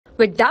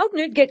With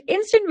Doubtnut, get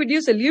instant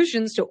video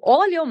solutions to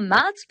all your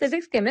maths,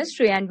 physics,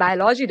 chemistry, and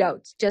biology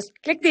doubts. Just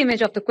click the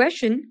image of the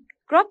question,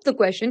 crop the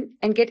question,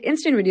 and get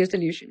instant video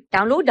solution.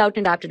 Download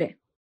Doubtnut app today.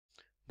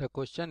 The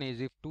question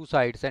is, if two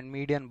sides and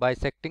median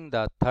bisecting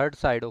the third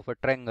side of a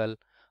triangle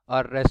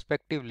are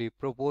respectively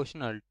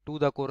proportional to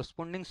the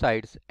corresponding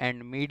sides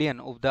and median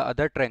of the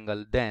other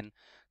triangle, then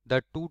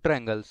the two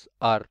triangles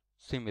are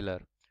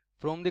similar.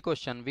 From the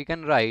question we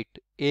can write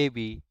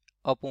AB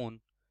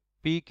upon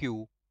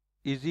PQ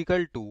is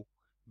equal to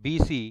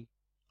BC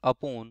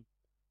upon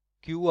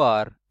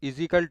QR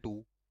is equal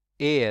to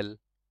AL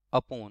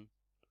upon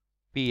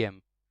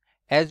PM.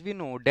 As we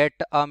know that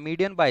a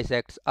median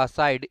bisects a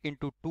side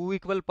into two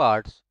equal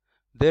parts,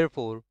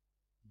 therefore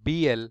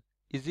BL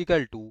is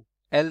equal to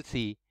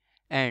LC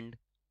and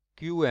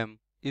QM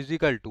is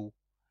equal to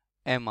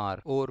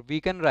MR, or we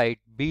can write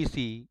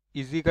BC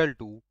is equal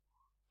to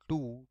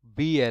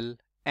 2BL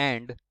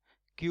and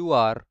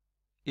QR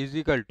is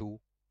equal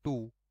to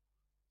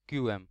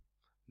 2QM.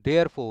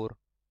 Therefore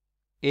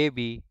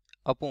AB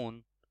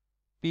upon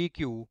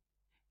PQ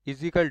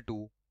is equal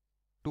to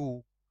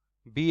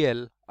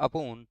 2BL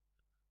upon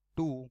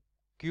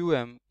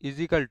 2QM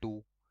is equal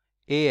to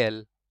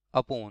AL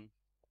upon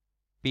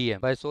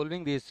PM. By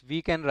solving this,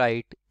 we can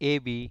write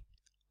AB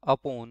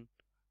upon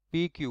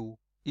PQ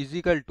is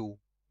equal to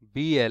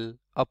BL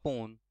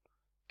upon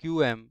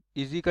QM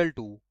is equal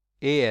to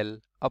AL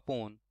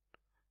upon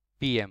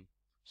PM.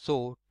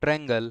 So,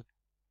 triangle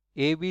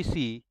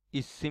ABC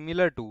is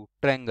similar to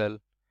triangle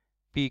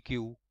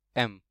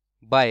PQM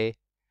by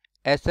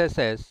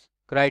SSS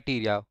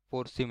criteria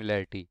for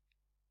similarity.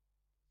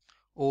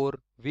 Or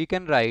we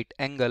can write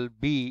angle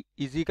B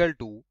is equal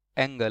to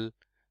angle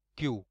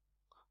Q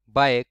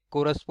by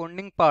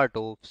corresponding part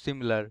of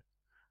similar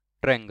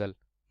triangle.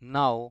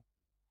 Now,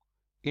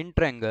 in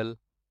triangle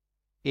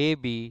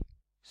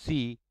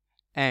ABC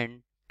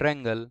and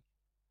triangle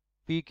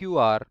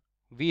PQR,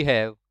 we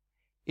have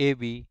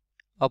AB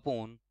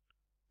upon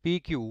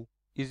PQ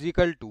is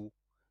equal to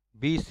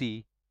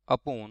BC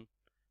upon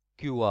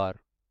QR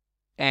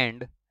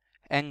and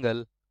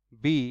angle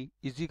B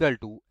is equal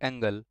to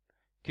angle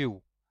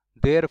Q.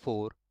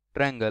 Therefore,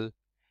 triangle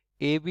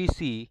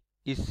ABC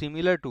is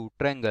similar to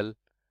triangle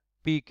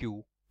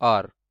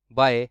PQR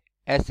by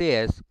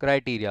SAS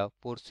criteria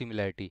for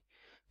similarity,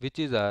 which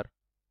is our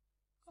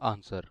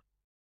answer.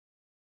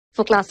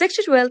 For class 6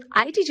 to 12,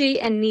 IIT JEE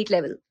and NEET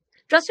level.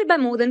 Trusted by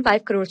more than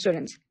 5 crore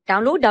students.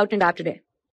 Download Doubtnut app today.